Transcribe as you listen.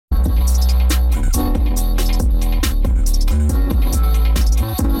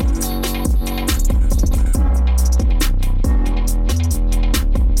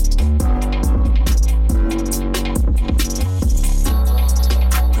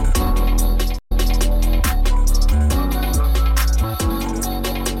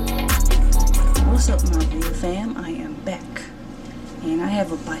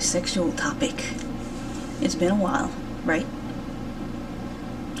bisexual topic. It's been a while, right?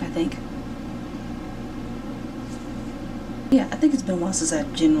 I think. Yeah, I think it's been a while since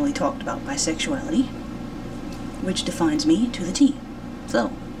I've generally talked about bisexuality, which defines me to the T.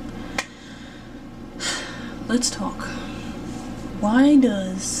 So, let's talk. Why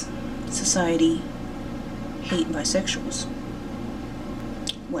does society hate bisexuals?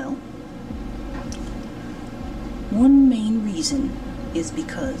 Well, one main reason is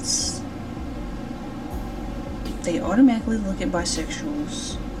because they automatically look at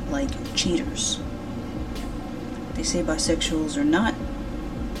bisexuals like cheaters. They say bisexuals are not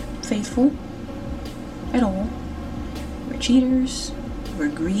faithful at all. We're cheaters, we're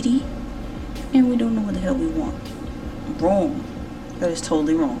greedy, and we don't know what the hell we want. Wrong. That is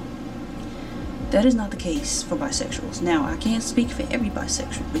totally wrong. That is not the case for bisexuals. Now, I can't speak for every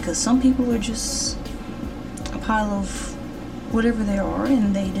bisexual because some people are just a pile of whatever they are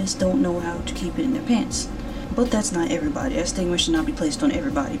and they just don't know how to keep it in their pants. But that's not everybody. That stigma should not be placed on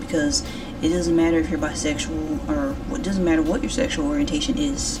everybody because it doesn't matter if you're bisexual or it doesn't matter what your sexual orientation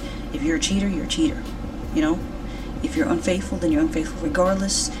is. If you're a cheater, you're a cheater. You know? If you're unfaithful, then you're unfaithful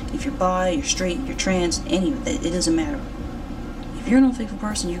regardless. If you're bi, you're straight, you're trans, any of that, it doesn't matter. If you're an unfaithful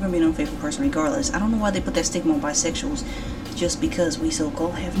person, you're going to be an unfaithful person regardless. I don't know why they put that stigma on bisexuals just because we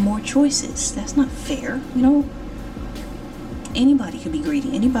so-called have more choices. That's not fair, you know? Anybody could be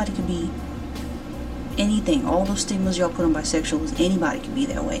greedy. Anybody could be anything. All those stigmas y'all put on bisexuals, anybody can be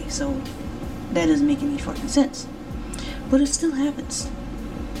that way. So that doesn't make any fucking sense. But it still happens.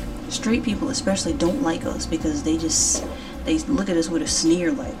 Straight people especially don't like us because they look at us with a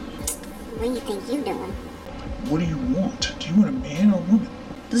sneer like, what do you think you're doing? What do you want? Do you want a man or a woman?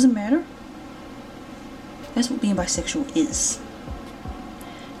 Doesn't matter. That's what being bisexual is.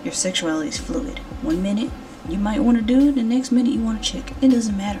 Your sexuality is fluid. One minute you might want a dude, the next minute you want a chick. It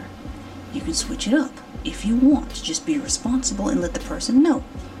doesn't matter. You can switch it up if you want. Just be responsible and let the person know.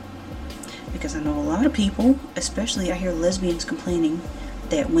 Because I know a lot of people, especially I hear lesbians complaining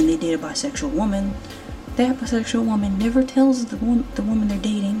that when they date a bisexual woman, that bisexual woman never tells the woman they're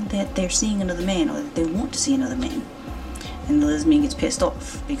dating that they're seeing another man or that they want to see another man. And the lesbian gets pissed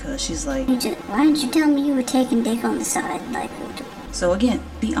off because she's like, why didn't you tell me you were taking dick on the side? So again,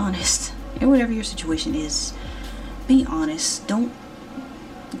 be honest. And whatever your situation is, be honest. Don't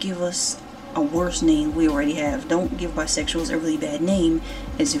give us a worse name we already have. Don't give bisexuals a really bad name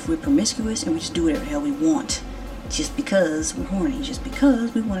as if we're promiscuous and we just do whatever the hell we want. Just because we're horny. Just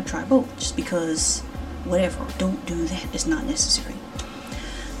because we want to try both. Just because whatever. Don't do that. It's not necessary.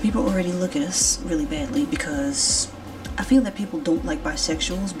 People already look at us really badly because I feel that people don't like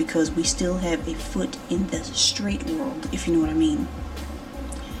bisexuals because we still have a foot in the straight world, if you know what I mean.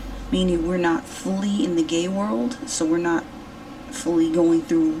 Meaning we're not fully in the gay world, so we're not fully going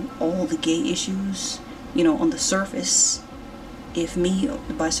through all the gay issues. You know, on the surface, if me,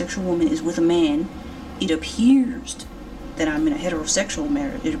 the bisexual woman, is with a man, it appears that I'm in a heterosexual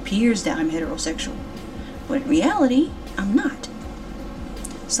marriage. It appears that I'm heterosexual. But in reality, I'm not.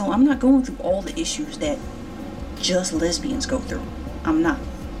 So I'm not going through all the issues that just lesbians go through. I'm not.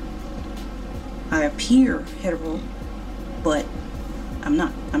 I appear hetero, but I'm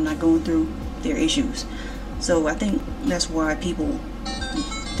not. I'm not going through their issues. So I think that's why people,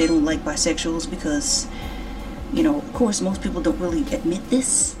 they don't like bisexuals because, you know, of course most people don't really admit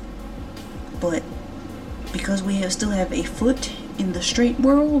this, but because we still have a foot in the straight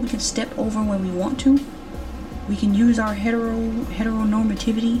world, we can step over when we want to. We can use our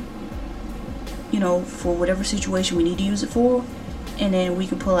heteronormativity, you know, for whatever situation we need to use it for, and then we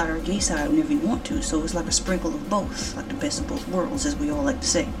can pull out our gay side whenever we want to. So it's like a sprinkle of both, like the best of both worlds, as we all like to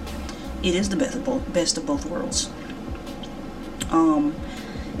say. It is the best of both worlds.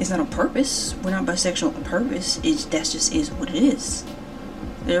 It's not on purpose. We're not bisexual on purpose. That's just is what it is.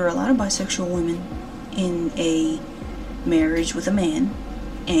 There are a lot of bisexual women in a marriage with a man,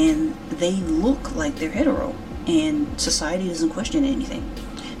 and they look like they're hetero, and society doesn't question anything.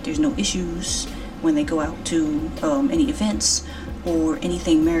 There's no issues when they go out to any events or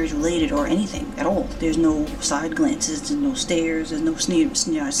anything marriage related or anything at all. There's no side glances, there's no stares, there's no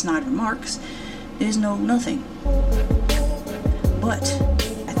snide remarks, there's no nothing. But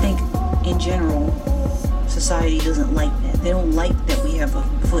I think in general society doesn't like that. They don't like that we have a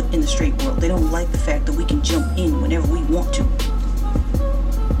foot in the straight world. They don't like the fact that we can jump in whenever we want to.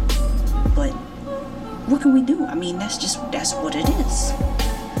 But what can we do? I mean, that's what it is.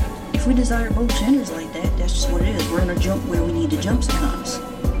 If we desire both genders like that, that's just what it is. We're gonna jump where we need to jump sometimes.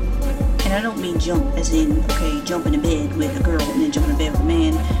 And I don't mean jump as in, okay, jump in a bed with a girl and then jump in a bed with a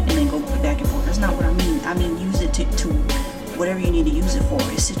man and then go back and forth. That's not what I mean. I mean use it to whatever you need to use it for.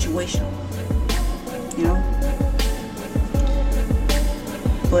 It's situational, you know.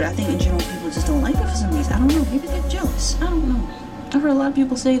 But I think in general people just don't like it for some reason. I don't know. Maybe they're jealous. I don't know. I've heard a lot of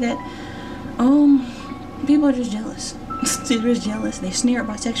people say that people are just jealous. They're just jealous. They sneer at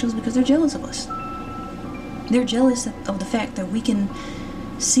bisexuals because they're jealous of us. They're jealous of the fact that we can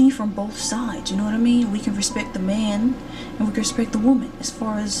see from both sides. You know what I mean? We can respect the man and we can respect the woman. As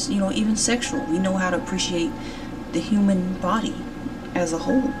far as, you know, even sexual, we know how to appreciate the human body as a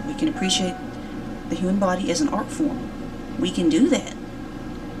whole. We can appreciate the human body as an art form. We can do that.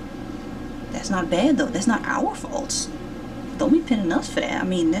 That's not bad though. That's not our faults. Don't be pinning us for that. I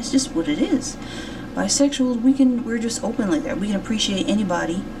mean, that's just what it is. Bisexuals, we're just open like that. We can appreciate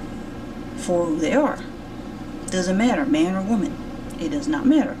anybody for who they are. Doesn't matter, man or woman. It does not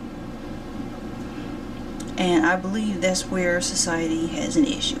matter. And I believe that's where society has an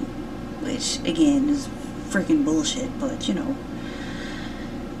issue, which again is freaking bullshit. But you know,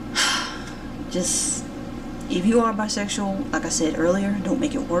 just if you are bisexual, like I said earlier, don't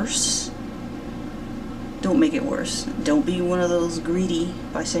make it worse. Don't make it worse. Don't be one of those greedy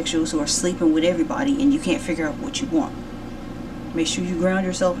bisexuals who are sleeping with everybody and you can't figure out what you want. Make sure you ground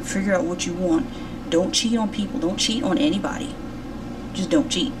yourself and figure out what you want. Don't cheat on people. Don't cheat on anybody. Just don't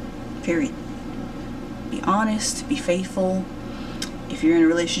cheat. Period. Be honest. Be faithful. If you're in a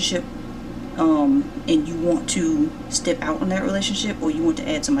relationship and you want to step out on that relationship or you want to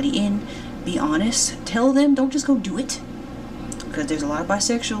add somebody in, be honest. Tell them. Don't just go do it. Because there's a lot of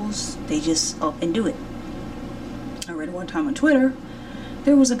bisexuals. They just up and do it. I read one time on Twitter,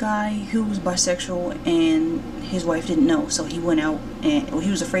 there was a guy who was bisexual and his wife didn't know, so he went out and, well,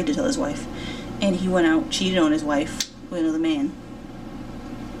 he was afraid to tell his wife, and he went out, cheated on his wife with another man.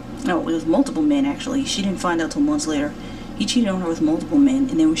 No, it was multiple men actually. She didn't find out till months later. He cheated on her with multiple men,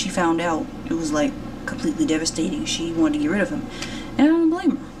 and then when she found out, it was like completely devastating. She wanted to get rid of him, and I don't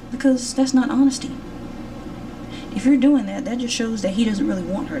blame her, because that's not honesty. If you're doing that, that just shows that he doesn't really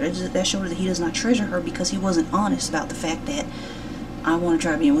want her. That shows that he does not treasure her because he wasn't honest about the fact that I want to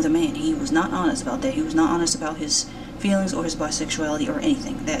try being with a man. He was not honest about that. He was not honest about his feelings or his bisexuality or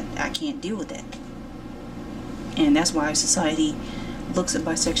anything. That I can't deal with that. And that's why society looks at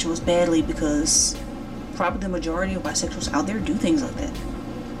bisexuals badly, because probably the majority of bisexuals out there do things like that.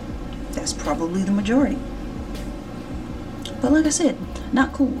 That's probably the majority. But like I said,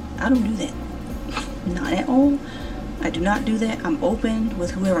 not cool. I don't do that. Not at all. I do not do that. I'm open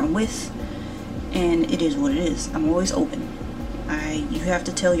with whoever I'm with, and it is what it is. I'm always open. You have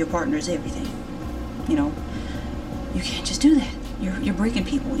to tell your partners everything. You know, you can't just do that. You're breaking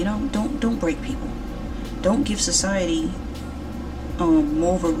people. You know, don't break people. Don't give society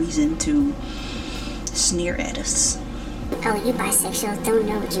more of a reason to sneer at us. Oh, you bisexuals don't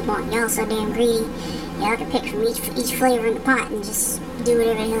know what you want. Y'all so damn greedy. Y'all can pick from each flavor in the pot and just do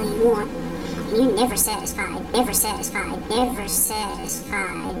whatever the hell you want. You're never satisfied, never satisfied, never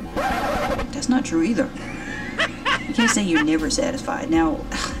satisfied. That's not true either. You can't say you're never satisfied. Now,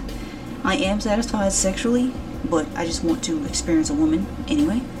 I am satisfied sexually, but I just want to experience a woman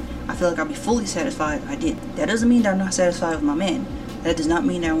anyway. I feel like I'll be fully satisfied if I did. That doesn't mean that I'm not satisfied with my man. That does not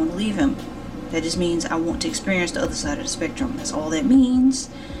mean that I want to leave him. That just means I want to experience the other side of the spectrum. That's all that means.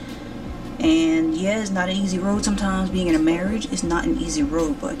 And yeah, it's not an easy road sometimes. Being in a marriage is not an easy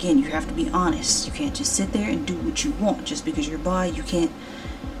road. But again, you have to be honest. You can't just sit there and do what you want. Just because you're bi, you can't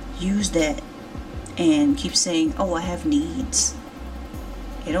use that and keep saying, oh, I have needs.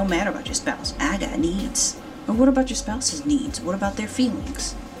 It don't matter about your spouse. I got needs. But what about your spouse's needs? What about their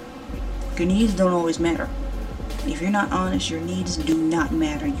feelings? Your needs don't always matter. If you're not honest, your needs do not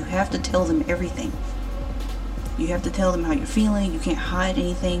matter. You have to tell them everything. You have to tell them how you're feeling. You can't hide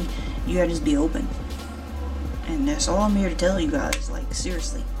anything. You gotta just be open. And that's all I'm here to tell you guys. Like,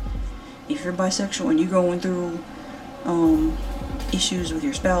 seriously. If you're bisexual and you're going through issues with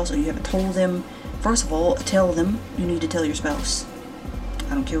your spouse, or you haven't told them, first of all, tell them. You need to tell your spouse.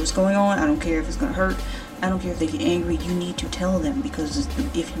 I don't care what's going on. I don't care if it's gonna hurt. I don't care if they get angry. You need to tell them, because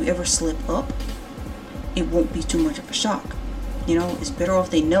if you ever slip up, it won't be too much of a shock. You know, it's better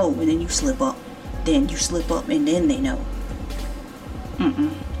off they know and then you slip up than you slip up and then they know.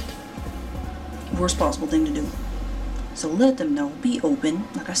 Worst possible thing to do. So let them know. Be open.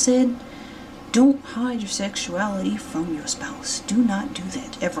 Like I said, don't hide your sexuality from your spouse. Do not do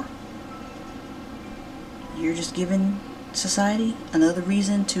that ever. You're just giving society another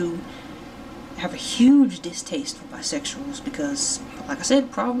reason to have a huge distaste for bisexuals, because like I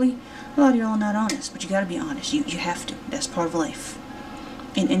said, probably a lot of y'all are not honest, but you gotta be honest. You have to. That's part of life.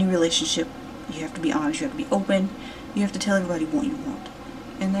 In any relationship, you have to be honest. You have to be open. You have to tell everybody what you want.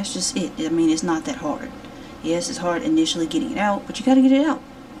 And that's just it. I mean, it's not that hard. Yes, it's hard initially getting it out, but you gotta get it out.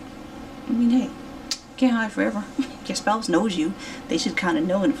 I mean, hey, can't hide forever. Your spouse knows you. They should kind of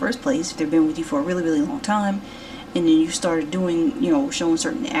know in the first place if they've been with you for a really, really long time, and then you started doing, you know, showing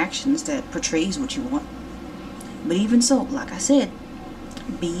certain actions that portrays what you want. But even so, like I said,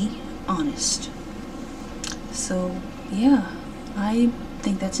 be honest. So, yeah, I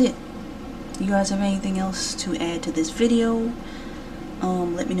think that's it. You guys have anything else to add to this video?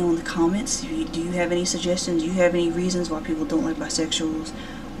 Let me know in the comments. Do you have any suggestions? Do you have any reasons why people don't like bisexuals?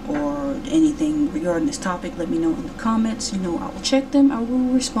 Or anything regarding this topic, let me know in the comments. You know, I will check them, I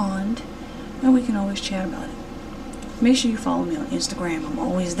will respond, and we can always chat about it. Make sure you follow me on Instagram. I'm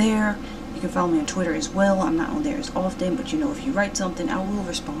always there. You can follow me on Twitter as well. I'm not on there as often, but you know, if you write something, I will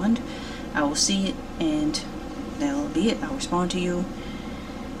respond. I will see it, and that'll be it. I'll respond to you,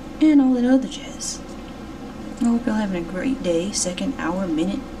 and all that other jazz. I hope y'all having a great day, second, hour,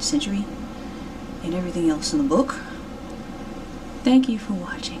 minute, century, and everything else in the book. Thank you for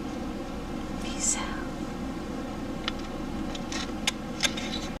watching.